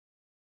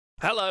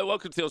Hello,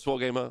 welcome to Honest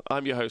Wargamer.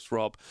 I'm your host,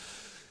 Rob.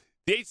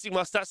 The Age of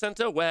Sigmar Stat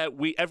Center, where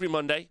we, every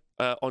Monday,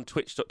 on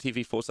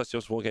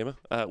twitch.tv/Honest Wargamer,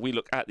 we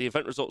look at the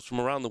event results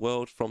from around the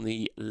world, from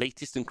the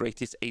latest and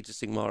greatest Age of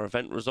Sigmar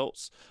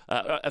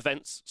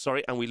events,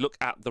 and we look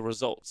at the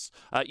results.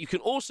 You can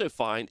also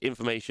find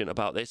information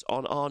about this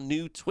on our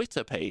new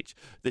Twitter page,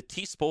 the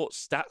T-Sport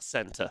Stat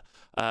Center,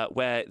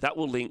 where that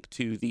will link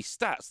to the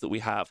stats that we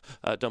have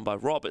done by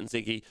Rob and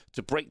Ziggy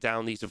to break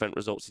down these event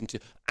results into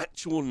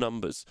actual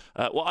numbers.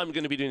 What I'm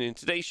going to be doing in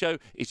today's show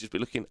is just be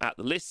looking at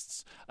the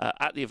lists,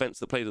 at the events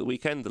that played at the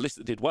weekend, the list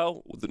that did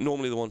well,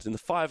 normally the ones in the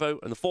 5-0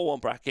 and the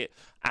 4-1 bracket,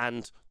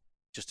 and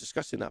just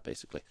discussing that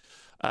basically.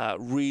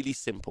 Really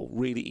simple,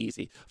 really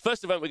easy.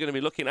 First event we're going to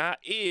be looking at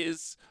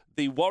is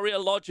the Warrior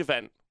Lodge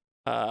event.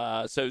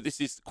 So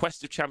this is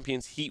Quest of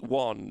Champions Heat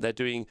 1. They're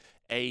doing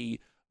a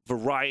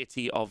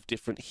variety of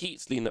different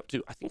heats leading up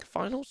to, I think,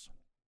 finals.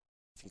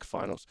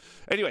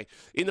 Anyway,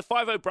 in the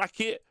 5-0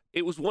 bracket,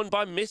 it was won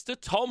by Mr.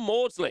 Tom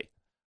Maudsley.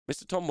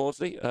 Mr. Tom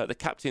Maudsley, the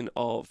captain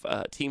of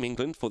Team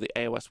England for the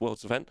AOS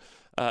Worlds event.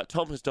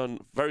 Tom has done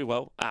very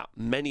well at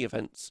many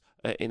events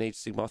in Age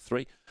of Sigmar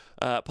 3,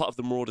 part of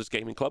the Marauders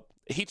Gaming Club.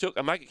 He took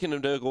a Magic-Kin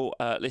and Nurgle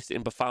listed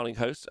in Befouling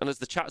Host, and as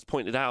the chat has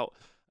pointed out,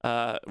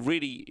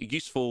 really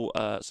useful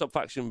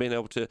sub-faction being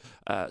able to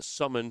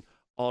summon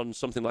on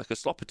something like a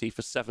Sloppity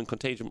for 7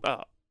 contagion,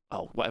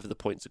 whatever the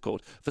points are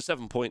called, for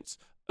 7 points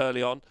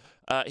early on.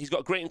 He's got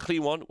a Great and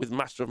Clean one with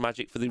Master of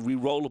Magic for the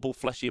rerollable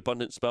Fleshy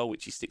Abundance spell,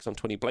 which he sticks on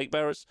 20 Blade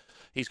Bearers.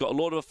 He's got a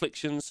Lord of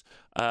Afflictions,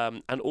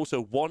 and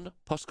also 1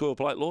 Postcoil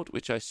Blight Lord,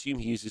 which I assume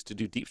he uses to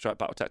do Deep Strike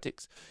battle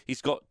tactics.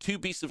 He's got 2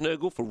 Beasts of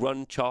Nurgle for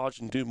run, charge,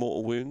 and do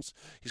mortal wounds.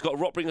 He's got a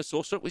Rotbringer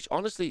Sorcerer, which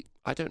honestly,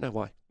 I don't know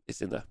why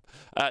it's in there.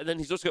 And then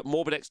he's also got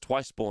Morbid X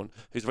Twiceborn,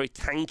 who's a very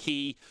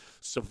tanky,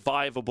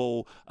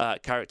 survivable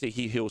character.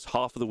 He heals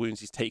half of the wounds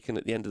he's taken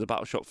at the end of the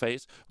Battle Shock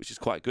phase, which is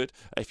quite good.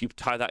 If you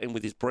tie that in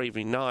with his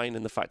Bravery 9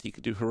 and the fact he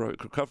could do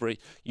Heroic Recovery,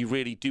 you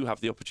really do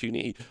have the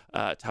opportunity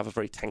to have a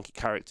very tanky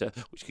character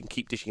which can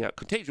keep dishing out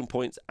contagion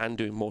points and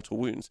doing mortal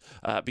wounds.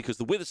 Because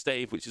the Wither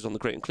Stave, which is on the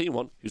Great and Clean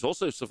one, who's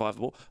also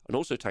survivable and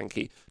also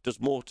tanky, does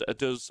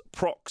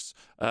procs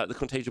the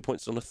contagion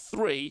points on a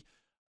 3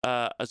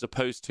 as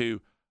opposed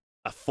to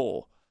a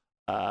 4.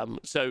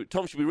 So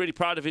Tom should be really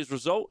proud of his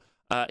result.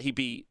 He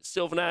beat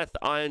Sylvaneth,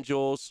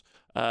 Ironjaws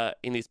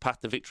in his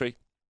path to victory.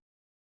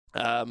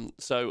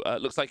 So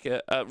looks like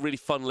a really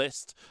fun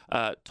list.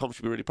 Tom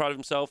should be really proud of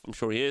himself. I'm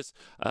sure he is.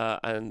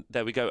 And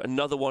there we go.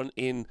 Another one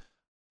in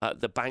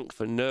the bank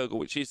for Nurgle,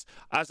 which is,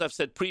 as I've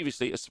said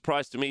previously, a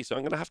surprise to me. So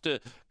I'm going to have to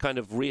kind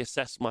of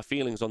reassess my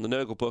feelings on the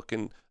Nurgle book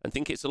and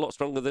think it's a lot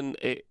stronger than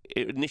it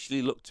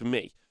initially looked to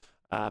me.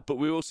 But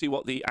we will see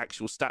what the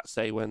actual stats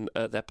say when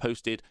they're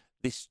posted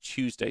this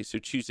Tuesday, so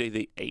Tuesday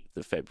the 8th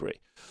of February.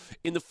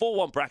 In the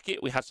 4-1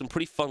 bracket, we had some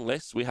pretty fun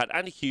lists. We had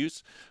Andy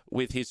Hughes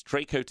with his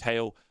Draco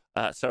Tail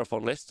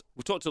Seraphon list.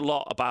 We've talked a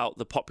lot about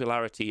the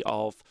popularity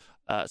of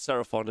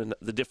Seraphon and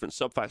the different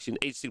sub-faction.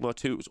 Age of Sigmar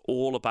 2 was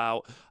all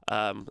about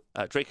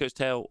Draco's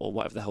Tail, or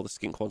whatever the hell the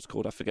skink one's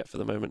called, I forget for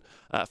the moment,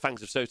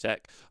 Fangs of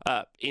Sotek.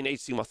 In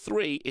Age of Sigmar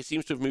 3, it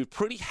seems to have moved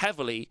pretty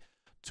heavily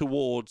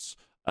towards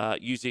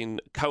using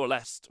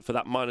Coalesced for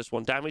that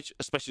 -1 damage,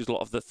 especially as a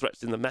lot of the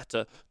threats in the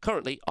meta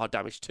currently are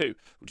damage 2.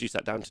 Reduce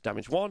that down to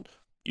damage 1,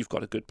 you've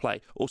got a good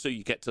play. Also,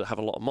 you get to have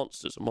a lot of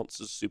monsters, and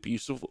monsters are super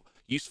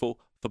useful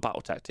for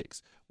battle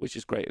tactics, which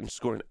is great, and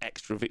scoring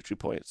extra victory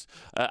points.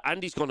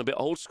 Andy's gone a bit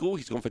old school.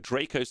 He's gone for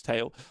Draco's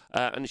Tail,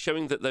 and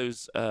showing that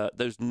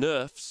those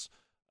nerfs,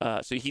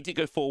 so he did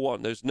go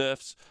 4-1. Those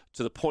nerfs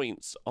to the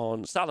points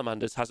on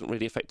Salamanders hasn't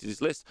really affected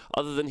his list,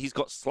 other than he's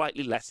got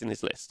slightly less in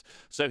his list.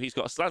 So he's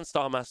got a Slan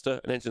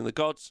Starmaster, an Engine of the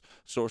Gods,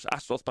 Saurus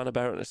Astaroth Banner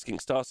Bearer, and a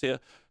Skink Starseer.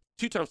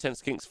 2x10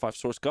 Skinks, 5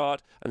 Saurus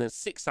Guard, and then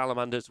 6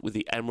 Salamanders with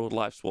the Emerald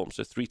Life Swarm,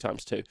 so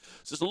 3x2.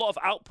 So there's a lot of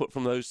output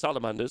from those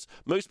Salamanders.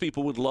 Most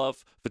people would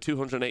love, for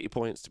 280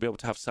 points, to be able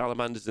to have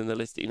Salamanders in the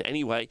list in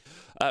any way.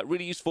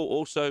 Really useful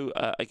also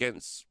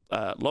against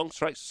long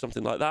strikes or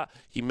something like that.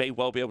 He may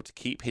well be able to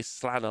keep his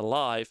Slan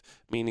alive,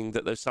 meaning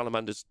that those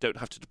Salamanders don't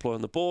have to deploy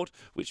on the board,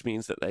 which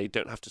means that they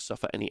don't have to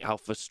suffer any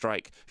Alpha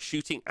Strike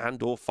shooting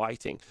and or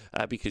fighting,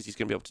 because he's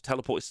going to be able to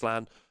teleport his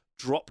Slan,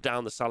 drop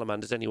down the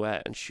Salamanders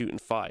anywhere, and shoot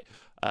and fight.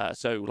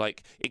 So,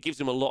 like, it gives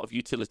him a lot of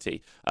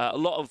utility. A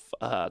lot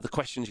of the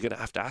questions you're going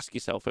to have to ask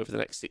yourself over the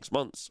next 6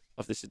 months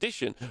of this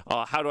edition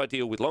are, how do I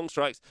deal with long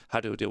strikes?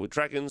 How do I deal with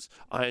dragons,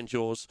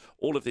 Ironjaws,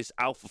 all of this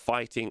alpha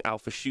fighting,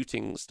 alpha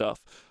shooting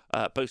stuff?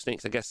 Bow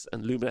Snakes, I guess,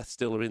 and Lumineth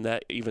still are in there,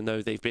 even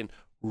though they've been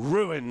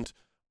ruined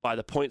by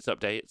the points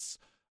updates.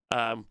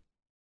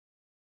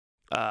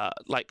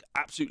 Like,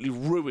 absolutely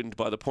ruined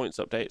by the points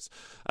updates.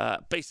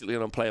 Basically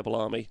an unplayable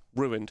army,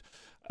 ruined.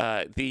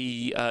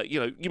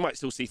 You might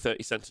still see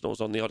 30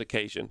 Sentinels on the odd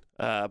occasion.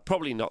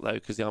 Probably not, though,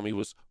 because the army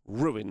was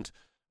ruined.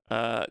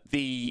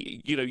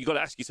 You got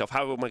to ask yourself,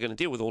 how am I going to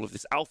deal with all of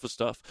this alpha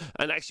stuff?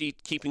 And actually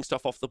keeping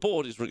stuff off the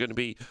board is going to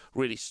be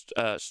really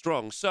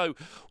strong. So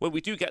when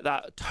we do get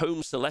that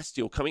Tome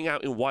Celestial coming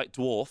out in White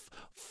Dwarf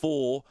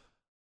for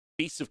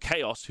Beasts of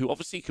Chaos, who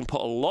obviously can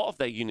put a lot of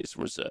their units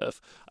in reserve,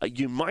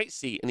 you might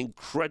see an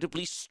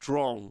incredibly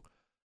strong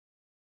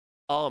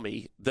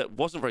army that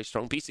wasn't very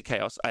strong. Beasts of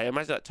Chaos, I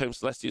imagine that Tome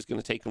Celestia is going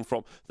to take them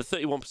from the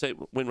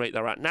 31% win rate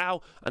they're at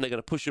now, and they're going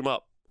to push them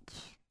up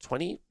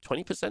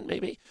 20%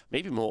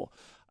 maybe more.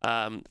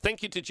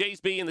 Thank you to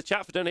JSB in the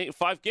chat for donating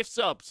 5 gift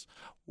subs.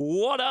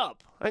 What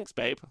up? Thanks,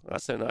 babe.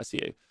 That's so nice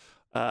of you.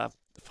 The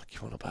fuck you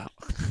on about?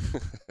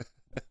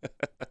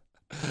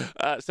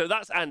 So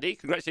that's Andy.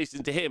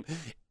 Congratulations to him.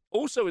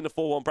 Also in the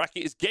 4-1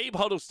 bracket is Gabe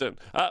Huddleston.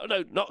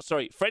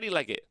 Freddie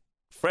Leggett.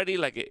 Freddie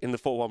Leggett in the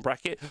 4-1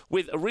 bracket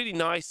with a really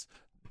nice,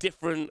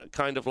 different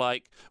kind of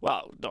like,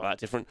 well, not that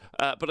different,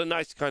 but a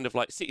nice kind of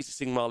like Cities of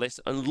Sigmar list,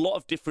 and a lot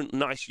of different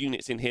nice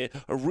units in here.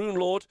 A Rune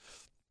Lord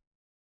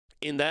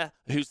in there,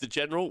 who's the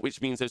general,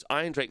 which means those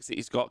Iron Drakes that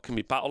he's got can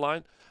be battle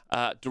line.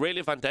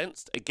 Dorelia Van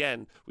Denst,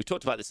 again, we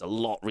talked about this a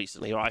lot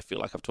recently, or I feel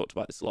like I've talked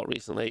about this a lot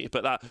recently,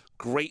 but that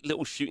great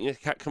little shooting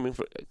attack coming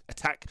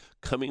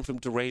from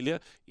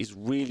Dorelia is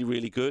really,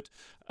 really good.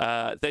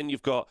 Then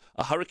you've got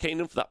a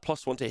Hurricane for that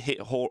 +1 to hit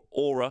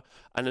aura,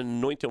 and an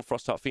Anointing on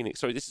Frostheart Phoenix.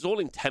 Sorry, this is all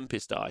in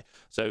Tempest Eye,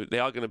 so they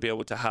are going to be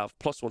able to have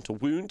 +1 to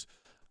wound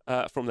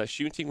from their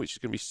shooting, which is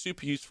going to be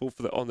super useful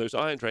for on those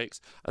Iron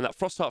Drakes, and that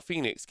Frostheart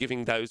Phoenix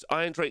giving those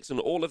Iron Drakes and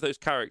all of those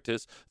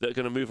characters that are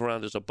going to move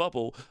around as a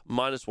bubble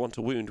 -1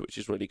 to wound, which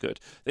is really good.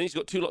 Then he's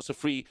got 2 lots of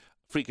free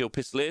guild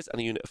Pistoliers and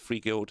a unit of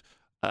free guild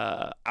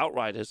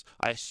Outriders.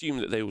 I assume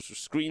that they will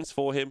screens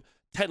for him.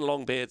 10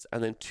 Longbeards,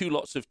 and then 2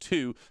 lots of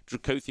 2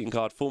 Dracothian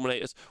Guard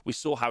Fulminators. We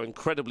saw how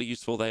incredibly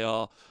useful they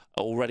are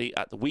already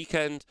at the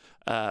weekend.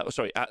 At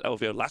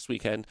LVO last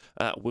weekend.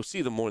 We'll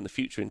see them more in the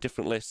future in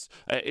different lists.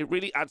 It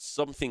really adds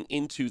something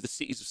into the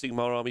Cities of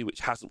Sigmar army which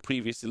hasn't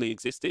previously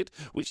existed,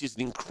 which is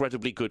an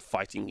incredibly good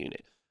fighting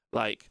unit.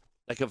 Like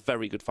a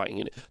very good fighting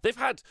unit. They've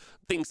had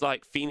things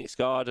like Phoenix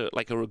Guard, are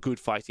a good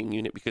fighting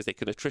unit because they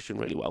can attrition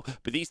really well.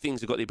 But these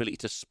things have got the ability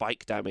to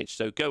spike damage.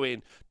 So go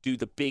in, do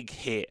the big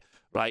hit.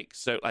 Right,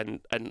 so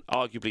and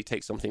arguably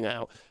take something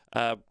out.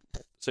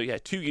 So yeah,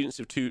 2 units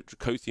of 2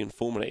 Dracothian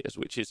Fulminators,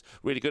 which is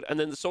really good. And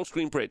then the Soul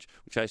Screen Bridge,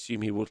 which I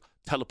assume he will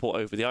teleport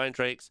over the Iron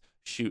Drakes,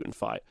 shoot and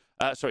fight.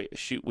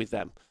 Shoot with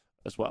them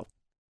as well.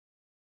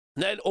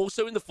 And then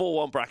also in the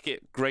 4-1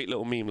 bracket, great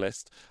little meme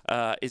list,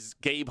 is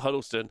Gabe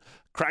Huddleston,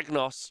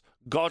 Kragnos,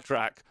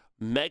 Godrak,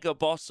 Mega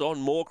Boss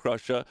on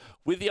Maw-Crusher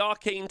with the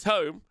Arcane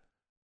Tome,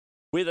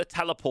 with a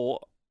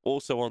teleport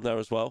also on there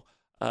as well.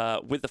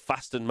 With the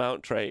Fasten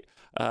Mount trait.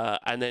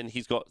 And then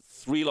he's got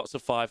 3 lots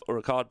of 5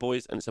 Urukard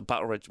Boys, and it's a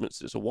Battle Regiment,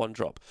 so it's a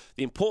 1-drop.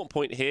 The important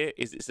point here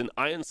is it's an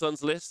Iron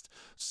Suns list,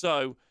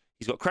 so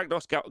he's got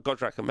Kragnos,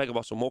 Godrak, and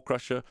Megaboss or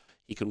Maw-Crusher.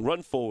 He can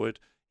run forward.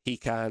 He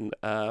can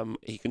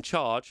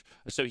charge,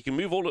 so he can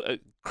move all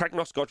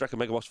Kragnos, Godrak,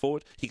 and Megaboss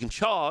forward. He can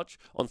charge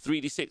on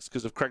 3d6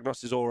 because of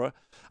Kragnos' aura,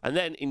 and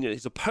then in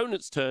his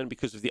opponent's turn,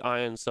 because of the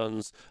Iron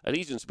Suns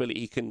Allegiance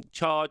ability, he can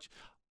charge.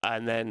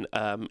 And then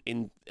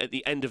at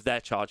the end of their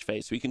charge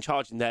phase, so he can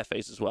charge in their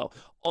phase as well,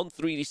 on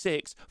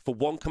 3d6 for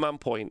 1 command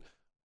point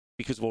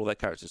because of all their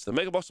characters. So the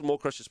Mega Boss and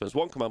Maw-Crusher spends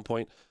 1 command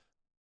point.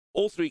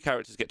 All 3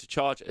 characters get to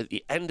charge at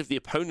the end of the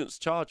opponent's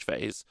charge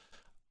phase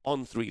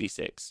on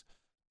 3d6.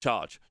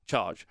 Charge,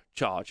 charge,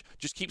 charge.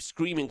 Just keep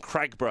screaming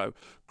Crag Bro,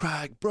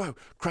 Crag Bro,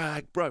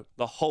 Crag Bro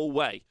the whole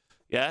way.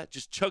 Yeah,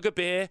 just chug a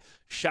beer,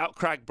 shout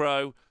Crag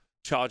Bro,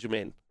 charge him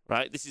in.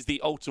 Right, this is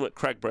the ultimate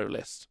Crag Bro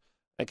list.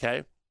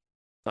 Okay,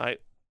 right.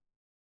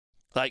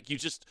 Like you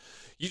just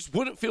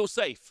wouldn't feel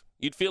safe.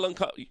 You'd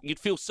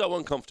feel so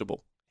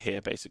uncomfortable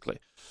here, basically,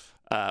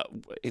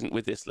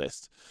 with this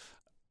list.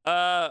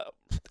 And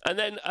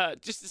then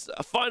just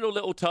a final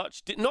little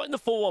touch, not in the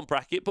 4-1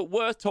 bracket, but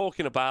worth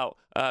talking about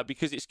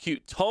because it's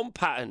cute. Tom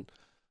Patton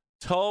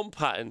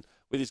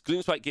with his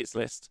Gloomspike Gits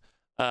list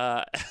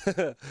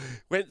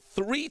went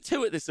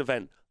 3-2 at this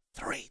event.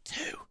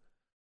 3-2.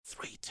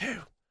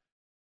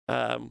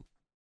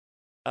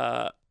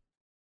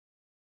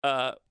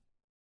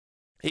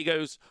 He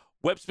goes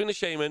Web Spinner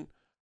Shaman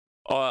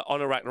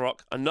on a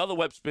Ragnarok, another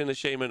Web Spinner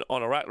Shaman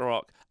on a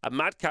Ragnarok, a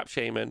Madcap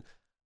Shaman,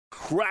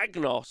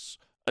 Kragnos,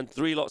 and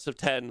 3 lots of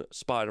 10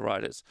 Spider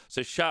Riders.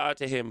 So shout out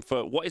to him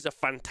for what is a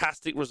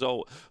fantastic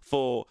result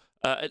for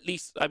at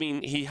least, I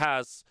mean, he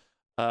has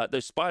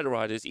those Spider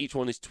Riders. Each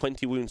one is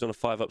 20 wounds on a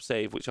 5-up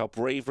save, which are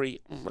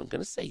Bravery, I'm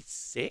going to say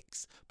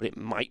 6, but it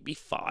might be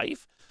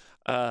 5.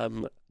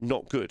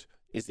 Not good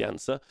is the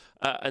answer.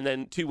 And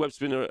then 2 Web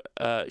Spinner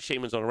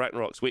Shamans on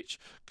Ragnaroks, which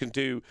can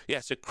do,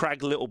 so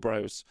Crag Little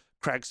Bros,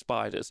 Crag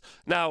Spiders.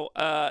 Now,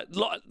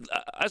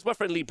 as my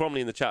friend Lee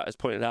Bromley in the chat has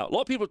pointed out, a lot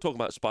of people are talking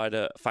about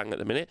Spider Fang at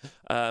the minute.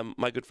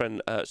 My good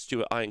friend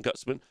Stuart Iron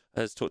Gutsman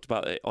has talked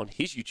about it on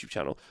his YouTube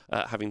channel,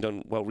 having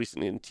done well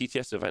recently in the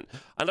TTS event.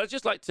 And I'd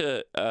just like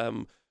to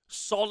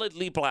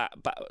solidly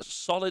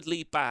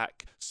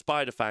back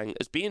Spider Fang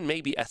as being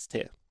maybe S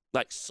tier.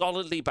 Like,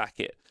 solidly back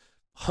it.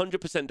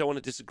 100% don't want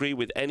to disagree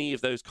with any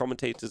of those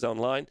commentators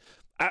online.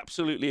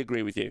 Absolutely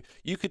agree with you.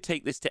 You could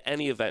take this to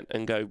any event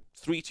and go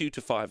 3-2 to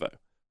 5-0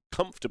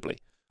 comfortably,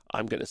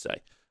 I'm going to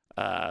say,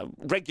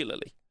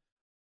 regularly.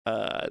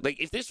 Like,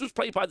 if this was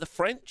played by the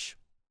French,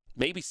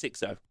 maybe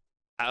 6-0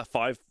 at a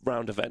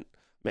 5-round event,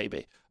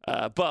 maybe.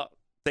 But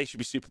they should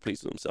be super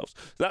pleased with themselves.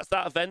 So that's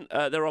that event.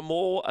 There are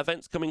more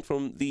events coming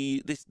from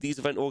these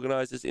event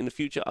organizers in the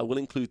future. I will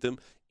include them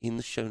in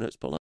the show notes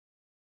below.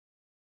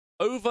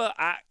 Over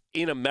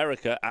in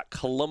America at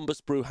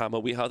Columbus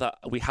Brewhammer, we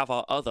have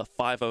our other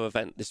 5-0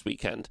 event this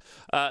weekend.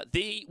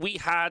 We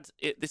had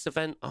this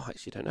event. Oh, I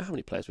actually don't know how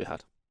many players we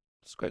had.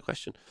 That's a great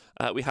question.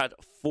 We had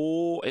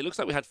it looks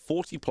like we had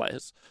 40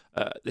 players,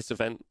 this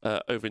event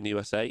over in the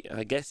USA,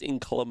 I guess in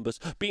Columbus,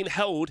 being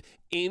held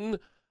in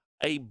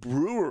a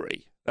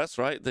brewery. That's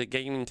right, the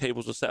gaming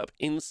tables were set up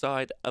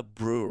inside a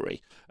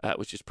brewery,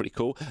 which is pretty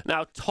cool.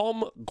 Now,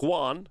 Tom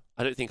Guan,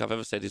 I don't think I've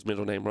ever said his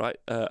middle name right,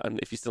 and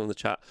if you're still in the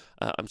chat,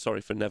 I'm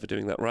sorry for never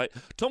doing that right.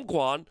 Tom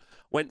Guan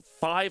went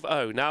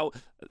 5-0. Now,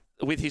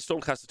 with his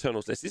Stormcast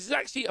Eternals list. This is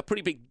actually a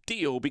pretty big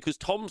deal because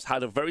Tom's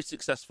had a very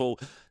successful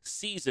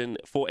season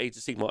for Age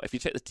of Sigmar. If you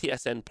check the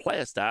TSN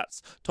player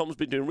stats, Tom's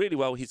been doing really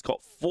well. He's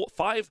got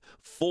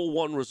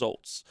 5-4-1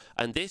 results,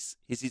 and this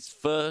is his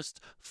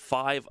first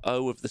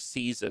 5-0 of the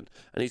season,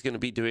 and he's going to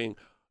be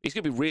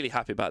really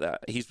happy about that.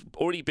 He's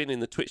already been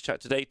in the Twitch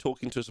chat today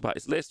talking to us about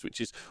his list, which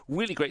is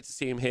really great to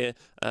see him here.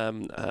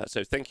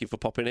 So thank you for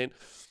popping in.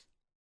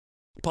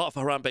 Part of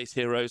Haran-based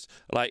heroes,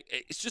 like,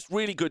 it's just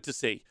really good to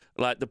see,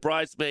 like, the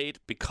bridesmaid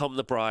become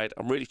the bride.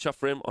 I'm really chuffed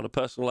for him on a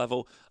personal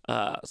level.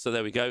 So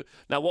there we go.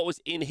 Now, what was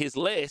in his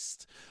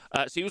list?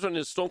 So he was running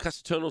the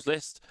Stormcast Eternals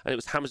list, and it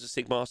was Hammers of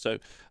Sigmar, so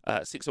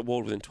 6 at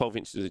ward within 12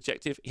 inches of the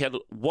objective. He had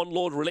 1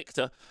 Lord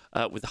Relictor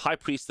with the High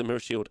Priest, the Mirror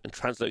Shield, and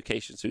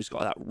Translocation, so he's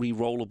got that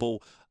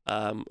re-rollable,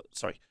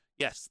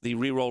 the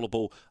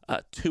re-rollable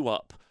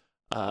 2-up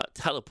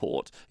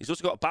teleport. He's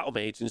also got a Battle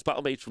Mage, and his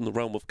Battle Mage from the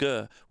Realm of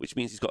Gur, which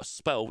means he's got a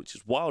spell, which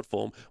is Wild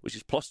Form, which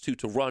is +2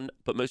 to run,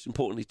 but most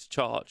importantly to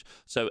charge.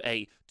 So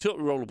a 2-up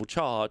rollable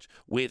charge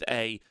with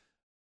a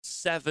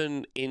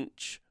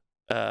 7-inch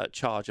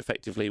charge,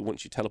 effectively,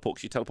 once you teleport,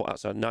 because you teleport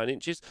outside 9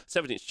 inches,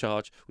 7-inch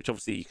charge, which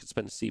obviously you can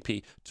spend a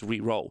CP to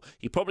re-roll.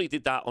 He probably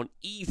did that on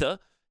either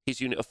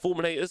his unit of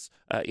Fulminators,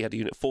 he had a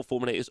unit of 4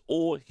 Fulminators,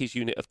 or his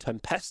unit of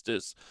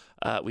Tempesters,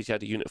 which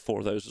had a unit of 4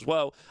 of those as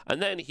well.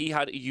 And then he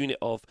had a unit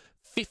of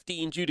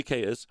 15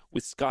 Judicators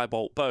with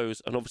Skybolt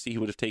bows, and obviously he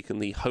would have taken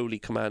the Holy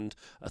Command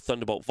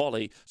Thunderbolt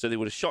Volley, so they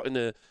would have shot in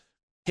the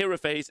hero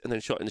phase and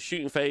then shot in the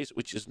shooting phase,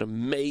 which is an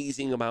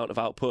amazing amount of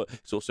output.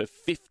 It's also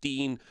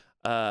 15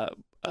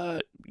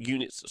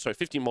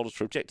 15 models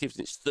for objectives,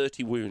 and it's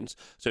 30 wounds,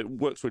 so it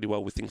works really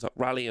well with things like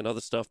rally and other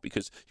stuff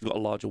because you've got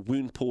a larger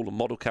wound pool and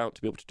model count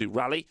to be able to do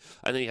rally.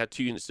 And then you had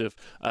 2 units of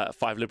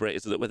 5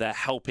 Liberators that were there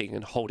helping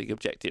and holding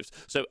objectives.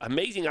 So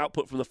amazing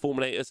output from the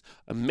Fulminators,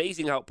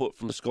 amazing output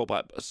from the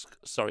Skybolt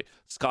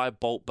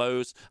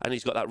bows, and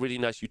he's got that really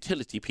nice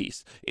utility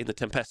piece in the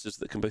Tempesters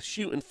that can both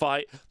shoot and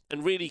fight,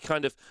 and really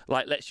kind of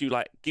like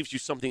gives you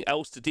something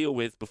else to deal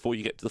with before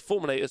you get to the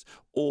Fulminators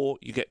or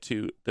you get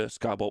to the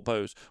Skybolt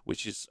bows,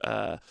 which is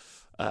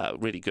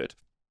really good.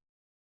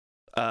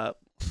 So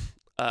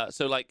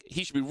like,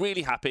 he should be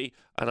really happy,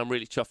 and I'm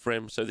really chuffed for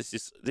him. So this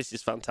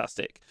is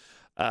fantastic.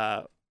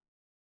 So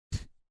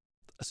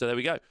there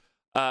we go.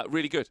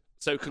 Really good.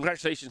 So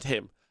congratulations to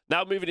him.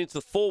 Now moving into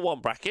the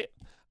 4-1 bracket,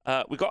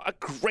 we've got a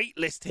great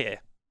list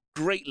here.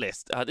 Great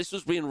list. This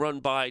was being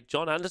run by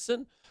John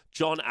Anderson.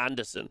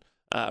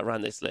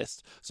 Ran this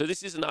list. So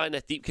this is an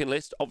Ironeth Deepkin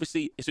list.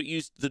 Obviously, so it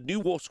used the new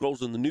War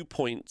Scrolls and the new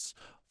points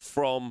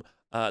from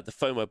the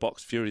FOMO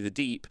box, Fury of the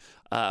Deep,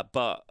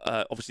 but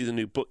obviously the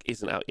new book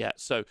isn't out yet,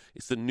 so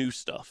it's the new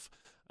stuff.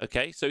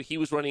 Okay, so he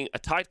was running a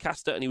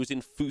Tidecaster, and he was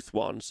in Futh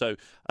 1. So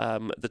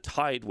the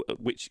Tide,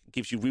 which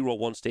gives you reroll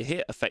once to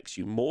hit, affects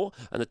you more,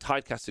 and the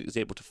Tidecaster is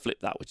able to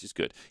flip that, which is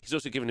good. He's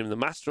also given him the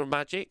Master of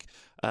Magic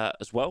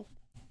as well.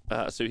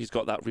 So he's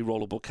got that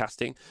rerollable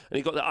casting, and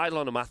he's got the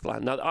Eidolon of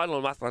Mathland. Now, the Eidolon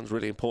of Mathland is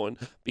really important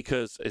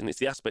because, and it's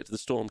the aspect of the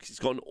storm, because he's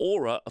got an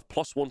aura of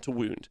 +1 to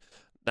wound.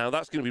 Now,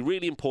 that's going to be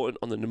really important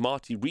on the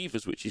Numati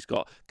Reavers, which he's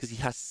got, because he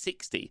has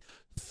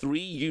 3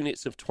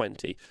 units of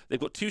 20. They've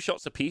got 2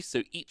 shots apiece,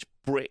 so each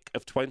brick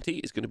of 20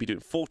 is going to be doing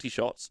 40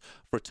 shots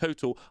for a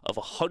total of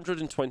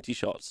 120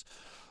 shots.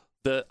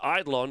 The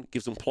Eidolon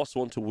gives them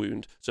 +1 to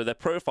wound, so their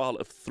profile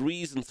of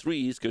 3s and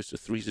 3s goes to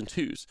 3s and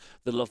 2s.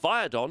 The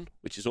Leviathan,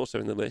 which is also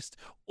in the list,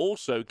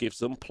 also gives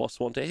them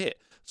 +1 to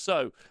hit,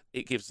 so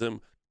it gives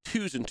them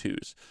 2s and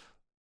 2s.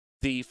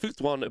 The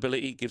Futh 1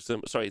 ability gives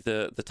them,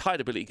 the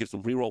Tide ability gives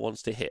them reroll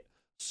 1s to hit.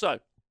 So,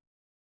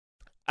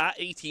 at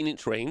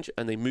 18-inch range,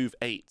 and they move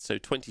 8, so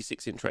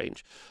 26-inch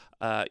range,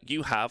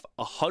 you have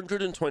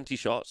 120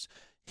 shots,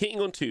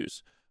 hitting on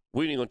 2s,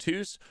 wounding on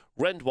 2s,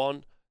 rend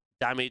 1,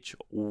 damage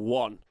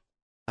 1.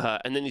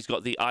 And then he's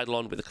got the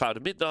Eidolon with the Cloud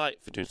of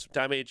Midnight for doing some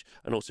damage,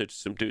 and also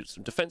doing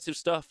some defensive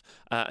stuff.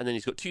 And then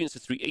he's got 2 units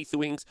of 3 Aether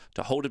Wings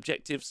to hold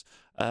objectives.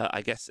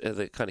 I guess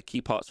the kind of key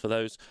parts for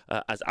those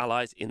as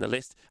allies in the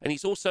list. And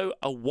he's also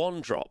a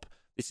 1-drop.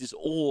 This is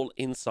all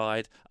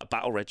inside a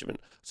battle regiment.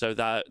 So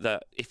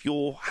that if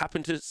you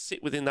happen to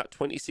sit within that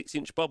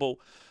 26-inch bubble,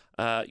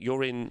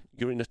 you're in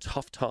a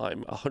tough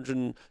time.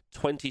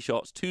 120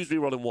 shots, 2s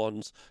rerolling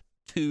 1s,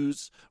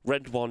 2s,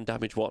 rend 1,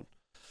 damage 1.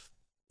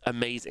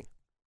 Amazing.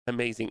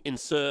 Amazing.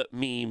 Insert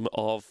meme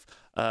of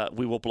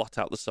we will blot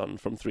out the sun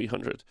from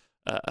 300,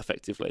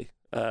 effectively.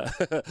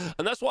 And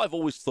that's what I've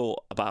always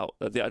thought about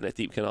the Iron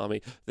Deepkin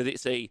army, that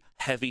it's a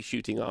heavy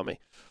shooting army,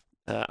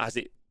 as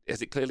it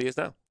clearly is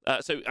now.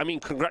 So, I mean,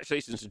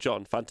 congratulations to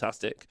John.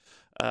 Fantastic.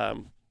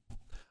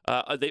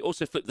 They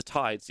also flip the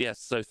tides. Yes,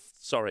 so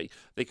sorry.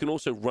 They can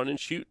also run and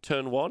shoot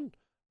turn 1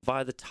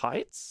 via the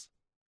tides.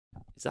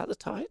 Is that the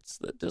tides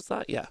that does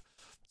that? Yeah.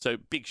 So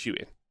big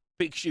shooting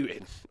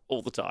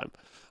all the time.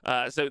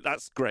 So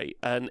that's great.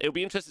 And it'll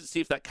be interesting to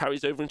see if that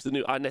carries over into the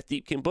new Iron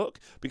Deepkin book,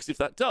 because if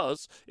that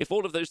does, if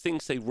all of those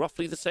things say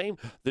roughly the same,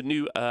 the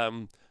new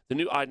Iron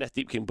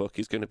Deepkin book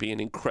is going to be an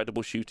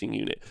incredible shooting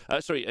unit.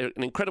 An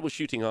incredible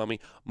shooting army,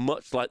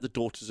 much like the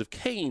Daughters of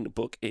Cain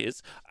book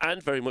is,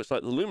 and very much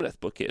like the Lumineth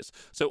book is.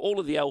 So all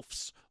of the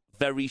elves,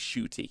 very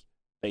shooty,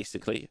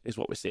 basically, is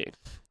what we're seeing.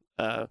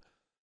 Also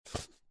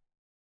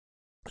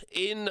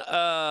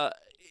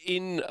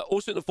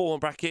in the 4-1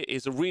 bracket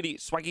is a really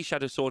swaggy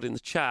Shadow Sword in the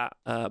chat,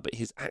 but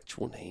his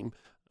actual name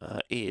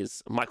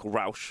is Michael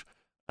Rausch.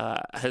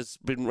 Has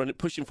been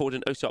pushing forward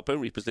an Osiark Bone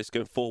Reapers list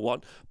going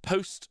 4-1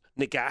 post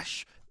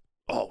Nagash.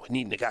 Oh, we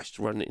need Nagash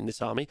to run in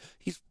this army.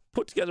 He's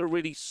put together a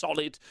really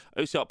solid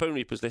Osiark Bone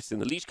Reapers list in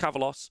the Leech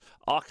Kavalos,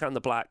 Arcan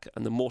the Black,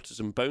 and the Mortars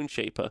and Bone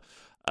Shaper.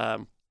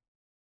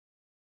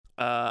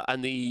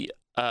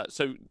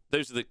 So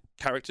those are the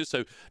characters.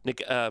 So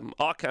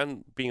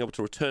Arcan being able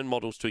to return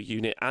models to a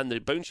unit, and the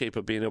Bone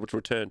Shaper being able to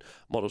return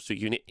models to a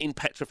unit in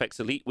Petrifex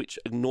Elite, which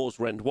ignores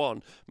Rend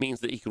 1, means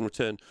that he can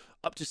return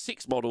up to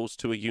 6 models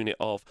to a unit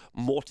of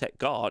Mortek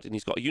Guard, and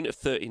he's got a unit of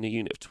 30 and a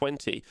unit of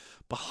 20.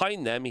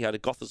 Behind them, he had a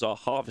Gothazar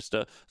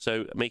Harvester,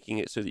 so making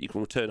it so that you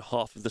can return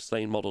half of the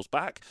slain models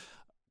back.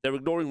 They're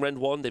ignoring Rend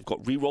 1. They've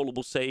got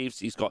rerollable saves.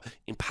 He's got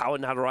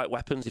Empowered Netherite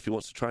weapons if he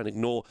wants to try and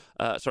ignore...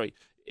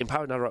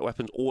 Empowered Netherite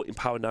weapons or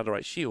Empowered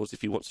Netherite shields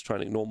if he wants to try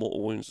and ignore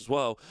mortal wounds as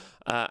well.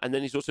 And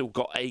then he's also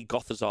got a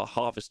Gothazar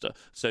Harvester.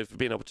 So for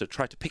being able to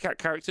try to pick out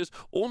characters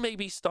or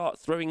maybe start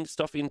throwing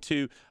stuff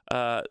into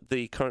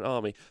the current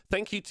army.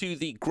 Thank you to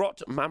the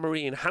Grot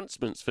Mammary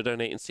Enhancements for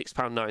donating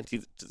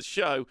 £6.90 to the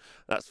show.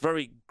 That's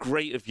very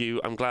great of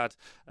you. I'm glad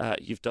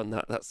you've done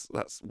that.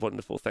 That's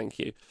wonderful. Thank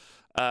you.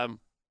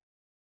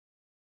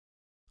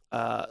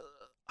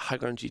 High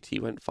Ground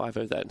GT went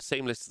 5-0 then.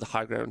 Same list as the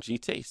High Ground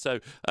GT. So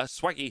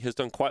Swaggy has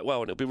done quite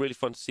well, and it'll be really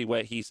fun to see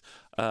where he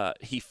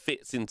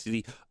fits into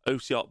the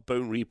Osiark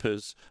Bone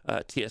Reapers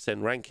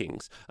TSN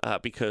rankings,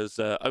 because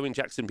Owen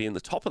Jackson being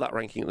the top of that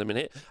ranking at the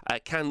minute,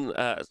 can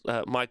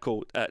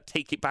Michael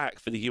take it back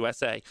for the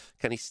USA?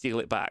 Can he steal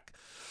it back?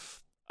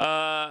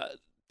 In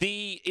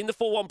the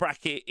 4-1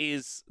 bracket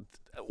is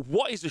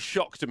what is a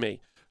shock to me.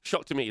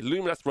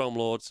 Lumineth Realm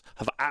Lords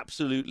have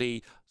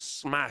absolutely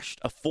smashed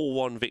a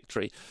 4-1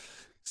 victory.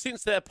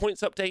 Since their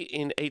points update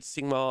in Age of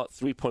Sigmar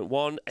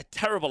 3.1, a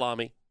terrible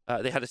army.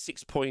 They had a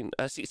 60-point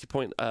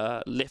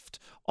lift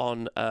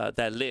on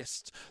their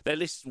list. Their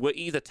lists were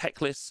either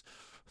Techless,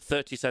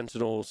 30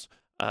 Sentinels,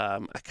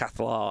 a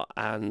Cathalar,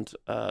 and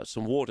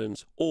some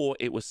Wardens, or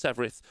it was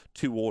Severith,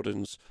 2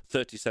 Wardens,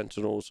 30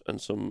 Sentinels,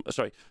 and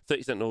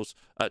 30 Sentinels,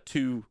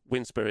 2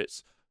 Wind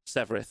Spirits,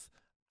 Severith,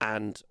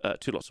 and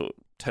 2 lots of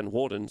 10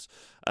 Wardens.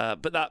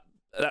 But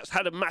that's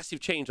had a massive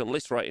change on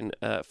list writing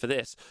for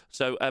this.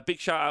 So a big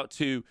shout out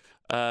to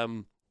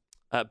Ben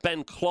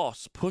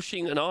Kloss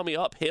pushing an army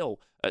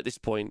uphill at this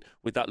point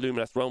with that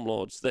Lumineth Realm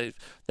Lords. They're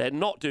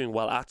not doing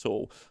well at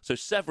all. So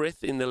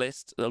Severith in the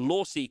list, the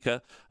Law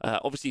Seeker,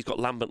 obviously he's got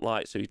Lambent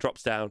Light, so he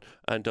drops down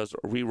and does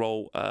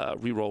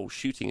reroll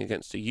shooting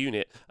against a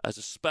unit as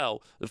a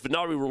spell. The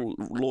Venari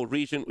Law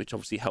Regent, which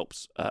obviously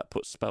helps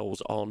put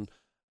spells on...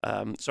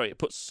 it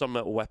puts some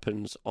metal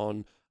weapons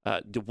on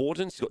the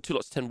Wardens. He's got 2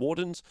 lots of 10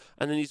 Wardens,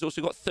 and then he's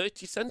also got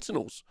 30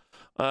 Sentinels.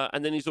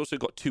 And then he's also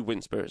got 2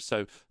 Wind Spirits.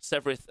 So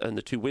Severith and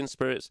the 2 Wind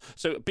Spirits.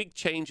 So a big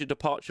change and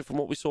departure from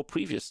what we saw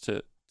previous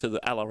to the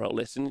LRL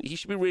list. And he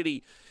should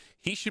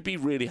be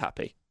really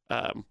happy.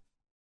 I'm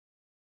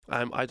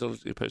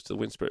ideologically opposed to the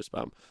Wind Spirit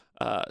spam,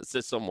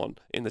 says someone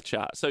in the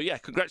chat. So yeah,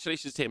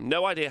 congratulations to him.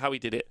 No idea how he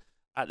did it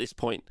at this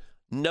point.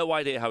 No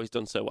idea how he's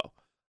done so well.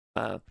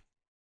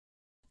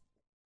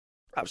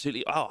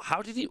 Absolutely. Oh,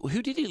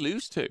 who did he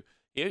lose to?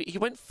 He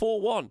went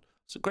 4-1.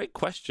 It's a great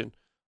question.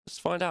 Let's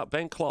find out.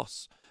 Ben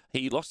Kloss.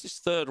 He lost his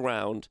 3rd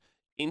round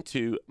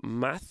into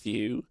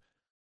Matthew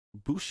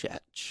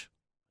Buchech.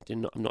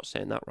 I'm not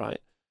saying that right.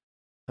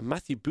 And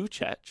Matthew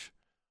Buchech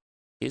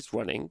is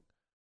running...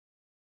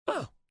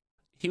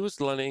 He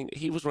was running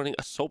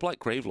a Soulblight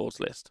Gravelords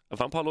list. A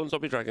Vampire Lord and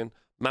Zombie Dragon,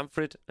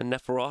 Manfred and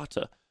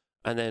Neferata.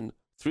 And then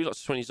 3 lots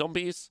of 20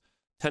 zombies,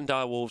 10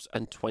 Direwolves,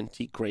 and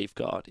 20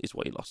 Graveguard is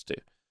what he lost to.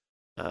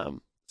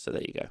 So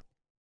there you go.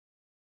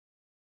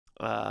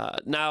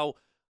 Now,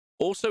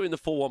 also in the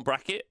 4-1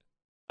 bracket,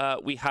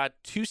 we had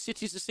 2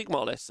 Cities of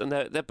Sigmar lists, and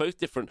they're both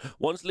different.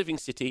 One's Living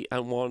City,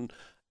 and one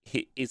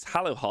is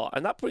Hallowheart,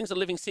 and that brings the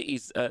Living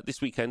Cities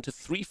this weekend to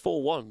 3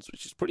 4-1s,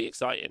 which is pretty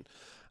exciting.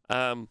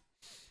 So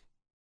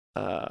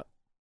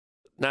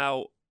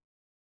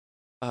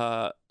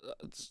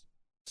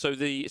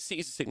the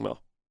Cities of Sigmar,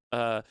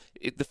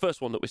 The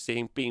first one that we're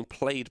seeing being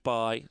played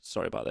by,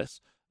 sorry about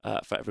this,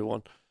 for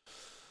everyone,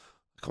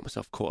 I got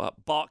myself caught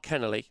up, Bart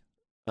Kennelly.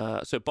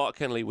 So Bart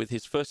Kennelly, with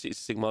his first Age of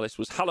Sigmar list,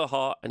 was Hallow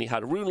Heart, and he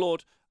had Rune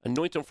Lord,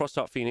 Anointed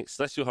Frostheart Phoenix,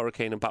 Celestial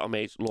Hurricane, and Battle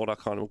Mage, Lord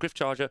Arcanum, Griff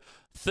Charger,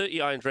 30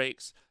 Iron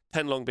Drakes,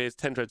 10 Longbeards,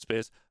 10 Dread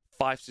Spears,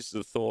 5 Sisters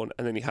of the Thorn,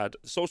 and then he had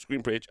the Soul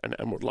Screen Bridge and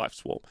Emerald Life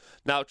Swarm.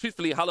 Now,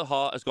 truthfully, Hallow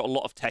Heart has got a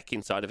lot of tech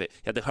inside of it.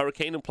 He had the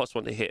Hurricane and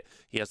 +1 to hit.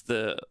 He has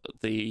the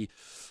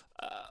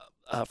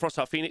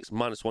Frostheart Phoenix,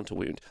 -1 to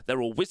wound.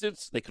 They're all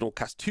wizards. They can all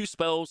cast 2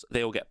 spells.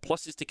 They all get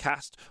pluses to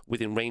cast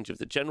within range of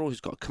the general,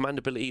 who's got a command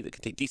ability that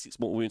can take D6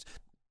 mortal wounds,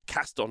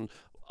 cast on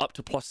up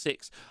to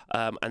 +6,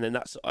 and then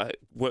that's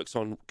works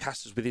on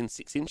casters within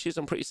 6 inches,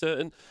 I'm pretty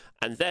certain.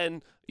 And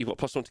then you've got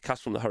 +1 to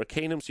cast from the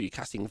Hurricanum, so you're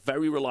casting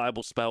very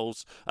reliable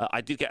spells. I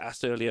did get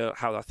asked earlier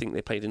how I think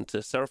they played into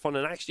Seraphon,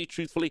 and actually,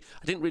 truthfully,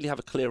 I didn't really have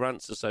a clear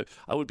answer, so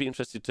I would be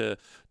interested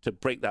to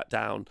break that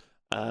down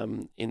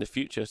in the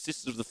future.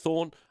 Sisters of the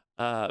Thorn,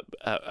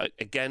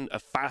 again, a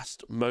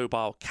fast,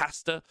 mobile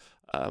caster,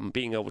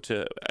 being able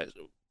to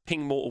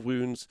ping mortal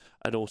wounds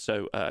and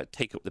also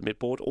take up the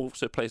midboard.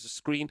 Also plays a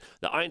screen.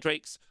 The Iron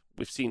Drakes,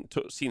 we've seen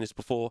this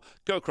before,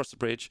 go across the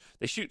bridge.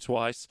 They shoot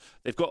twice.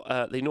 They've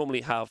got they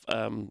normally have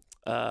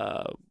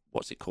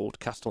what's it called?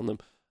 Cast on them.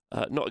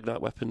 Not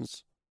ignite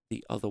weapons.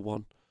 The other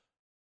one.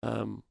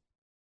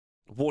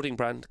 Warding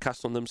brand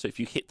cast on them. So if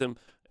you hit them,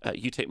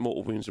 you take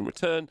mortal wounds in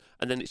return,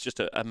 and then it's just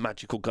a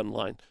magical gun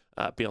line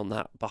beyond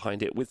that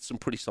behind it with some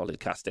pretty solid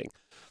casting.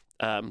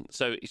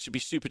 So it should be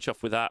super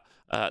chuffed with that.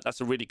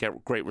 That's a really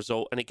great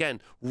result. And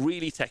again,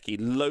 really techy,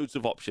 loads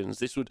of options.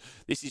 This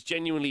is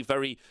genuinely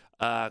very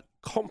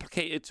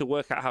complicated to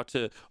work out how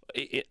to,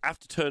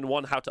 after turn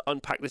 1, how to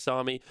unpack this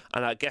army.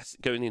 And I guess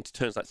going into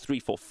turns like 3,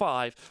 4,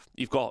 5,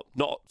 you've got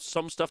not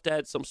some stuff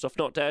dead, some stuff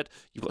not dead.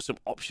 You've got some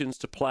options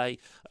to play.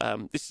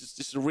 This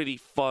is a really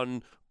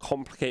fun,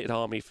 complicated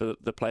army for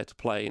the player to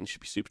play, and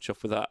should be super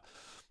chuffed with that.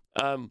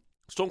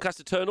 Stormcast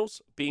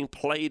Eternals being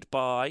played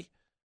by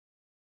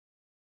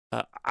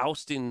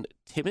Austin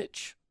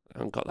Timich, I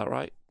haven't got that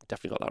right,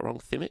 definitely got that wrong,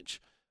 Timich,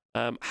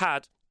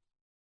 had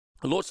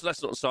a Lord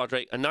Celestinant on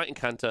Stardrake, a Knight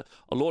Incanter,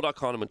 a Lord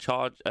Arcanum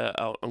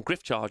on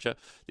Griff Charger.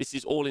 This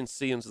is all in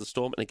Scions of the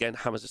Storm, and again,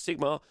 Hammers of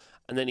Sigmar.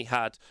 And then he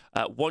had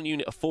 1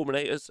 unit of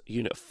Fulminators, a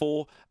unit of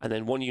 4, and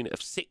then 1 unit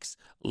of 6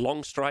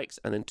 Long Strikes,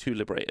 and then 2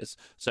 Liberators.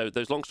 So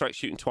those Long Strikes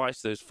shooting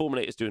twice, those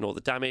Fulminators doing all the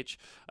damage,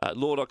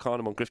 Lord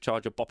Arcanum on Griff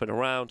Charger bopping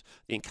around,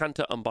 the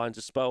Incanter unbinds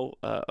a spell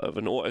of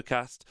an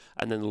autocast,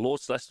 and then the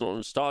Lord Celestinant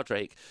on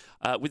Stardrake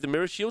with the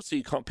Mirror Shield, so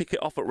you can't pick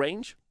it off at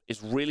range,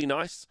 is really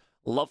nice.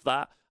 Love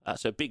that.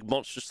 So big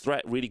monstrous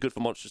threat, really good for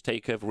monstrous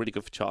takeover, really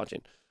good for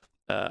charging.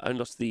 And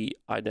lost the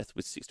Ideth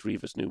with 6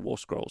 Reavers, new War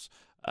Scrolls.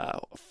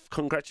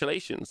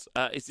 Congratulations.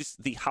 Is this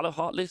the Hallow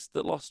Heart list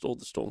that lost, or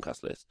the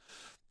Stormcast list?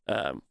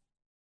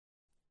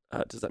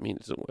 Does that mean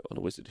it doesn't work on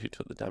a wizard who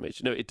took the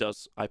damage? No, it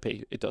does.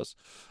 IP, it does.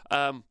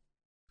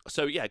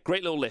 So yeah,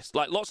 great little list.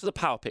 Like lots of the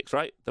power picks,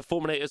 right? The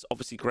Fulminators,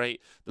 obviously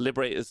great. The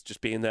Liberators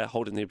just being there,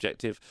 holding the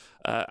objective,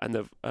 and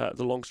the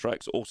Long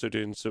Strikes also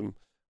doing some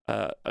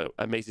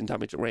amazing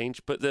damage at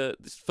range. But this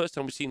is the first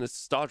time we've seen a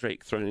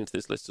Stardrake thrown into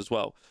this list as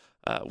well,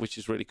 which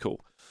is really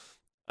cool.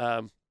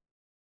 And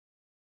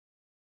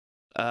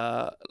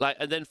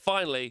then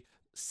finally,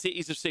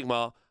 Cities of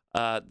Sigmar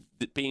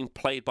being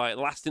played by,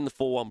 last in the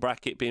 4-1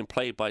 bracket, being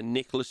played by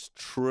Nicholas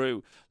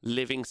True,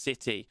 Living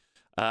City.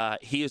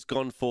 He has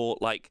gone for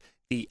like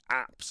the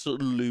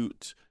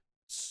absolute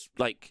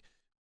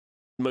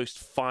most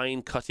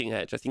fine cutting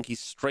edge. I think he's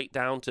straight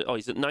down to,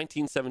 he's at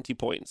 1970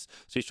 points,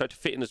 so he's tried to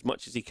fit in as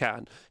much as he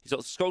can. He's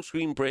got the Skull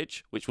Screen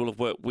Bridge, which will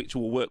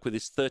work with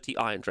his 30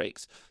 Iron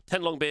Drakes,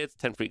 10 Longbeards,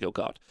 10 Free Guild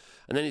Guard,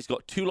 and then he's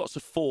got 2 lots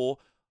of 4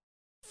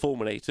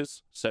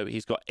 Fulminators, so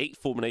he's got 8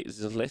 Fulminators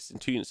in his list in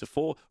 2 units of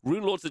 4.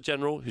 Rune Lord's the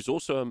General, who's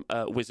also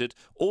a wizard,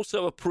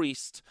 also a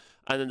priest,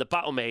 and then the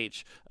Battle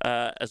Mage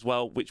as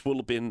well, which will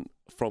have been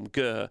from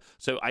Gur.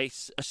 So I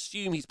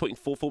assume he's putting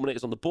 4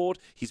 Fulminators on the board,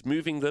 he's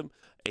moving them,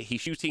 he's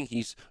shooting,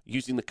 he's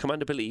using the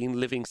command ability in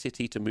Living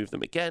City to move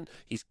them again,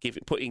 he's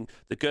putting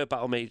the Gur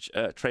Battle Mage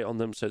trait on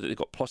them so that they've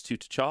got +2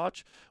 to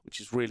charge, which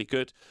is really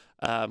good.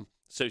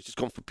 So he's just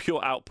gone for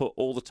pure output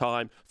all the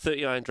time.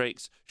 30 Iron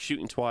Drakes,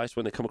 shooting twice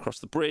when they come across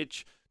the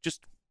bridge.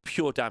 Just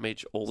pure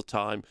damage all the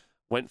time.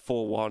 Went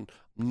 4-1.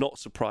 Not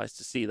surprised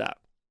to see that.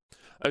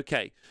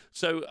 Okay,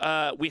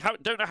 so we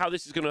don't know how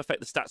this is going to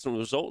affect the stats and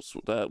results.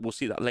 We'll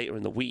see that later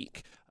in the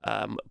week.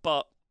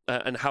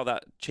 And how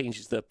that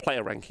changes the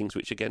player rankings,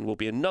 which again will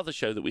be another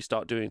show that we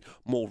start doing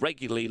more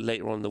regularly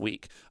later on in the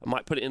week. I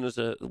might put it in as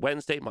a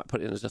Wednesday, might put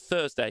it in as a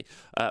Thursday.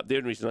 The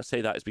only reason I say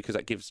that is because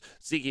that gives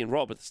Ziggy and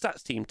Rob at the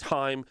stats team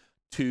time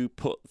to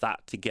put that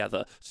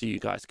together so you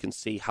guys can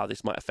see how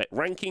this might affect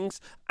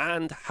rankings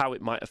and how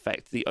it might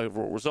affect the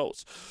overall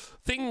results.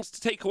 Things to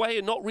take away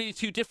are not really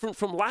too different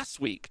from last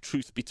week,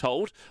 truth be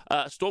told.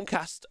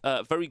 Stormcast,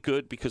 very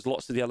good because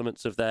lots of the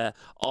elements of their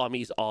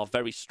armies are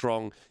very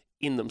strong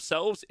in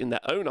themselves, in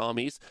their own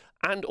armies,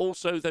 and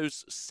also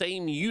those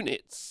same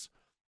units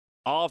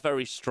are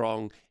very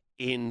strong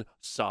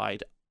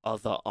inside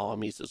other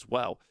armies as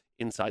well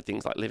inside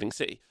things like Living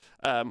City.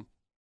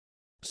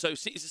 So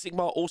Cities of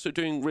Sigmar also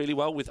doing really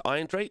well with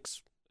Iron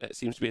Drakes. It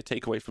seems to be a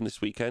takeaway from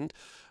this weekend,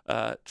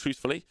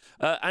 truthfully.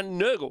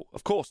 And Nurgle,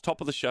 of course,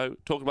 top of the show,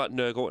 talking about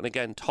Nurgle, and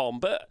again, Tom.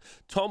 But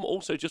Tom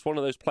also just one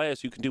of those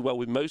players who can do well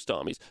with most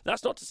armies.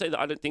 That's not to say that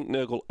I don't think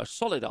Nurgle a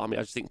solid army.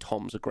 I just think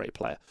Tom's a great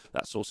player.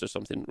 That's also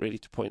something really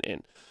to point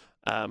in.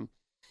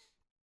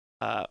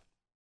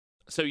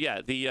 So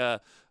yeah,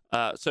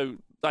 so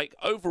like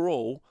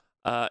overall,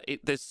 I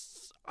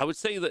would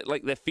say that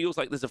like there feels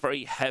like there's a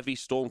very heavy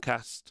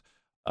Stormcast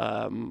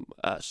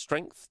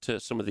strength to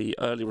some of the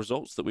early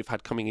results that we've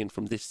had coming in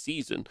from this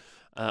season,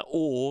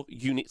 or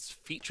units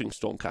featuring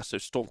Stormcast, so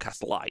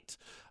Stormcast Light.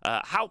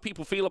 How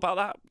people feel about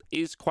that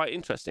is quite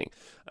interesting.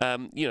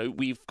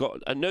 We've got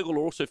a Nurgle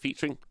also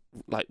featuring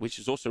Light, which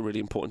is also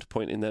really important to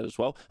point in there as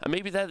well, and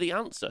maybe they're the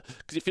answer,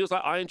 because it feels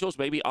like Ironjaws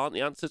maybe aren't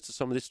the answer to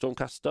some of this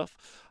Stormcast stuff,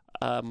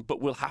 but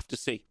we'll have to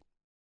see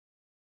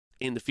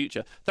in the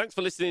future. Thanks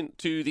for listening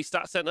to the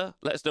Stat Center.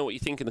 Let us know what you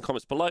think in the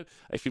comments below.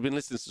 If you've been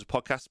listening to this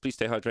podcast, please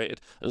stay hydrated.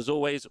 And as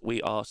always,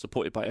 we are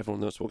supported by everyone on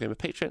the Honest Wargamer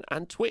Patreon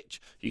and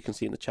Twitch. You can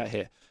see in the chat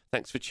here.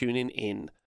 Thanks for tuning in.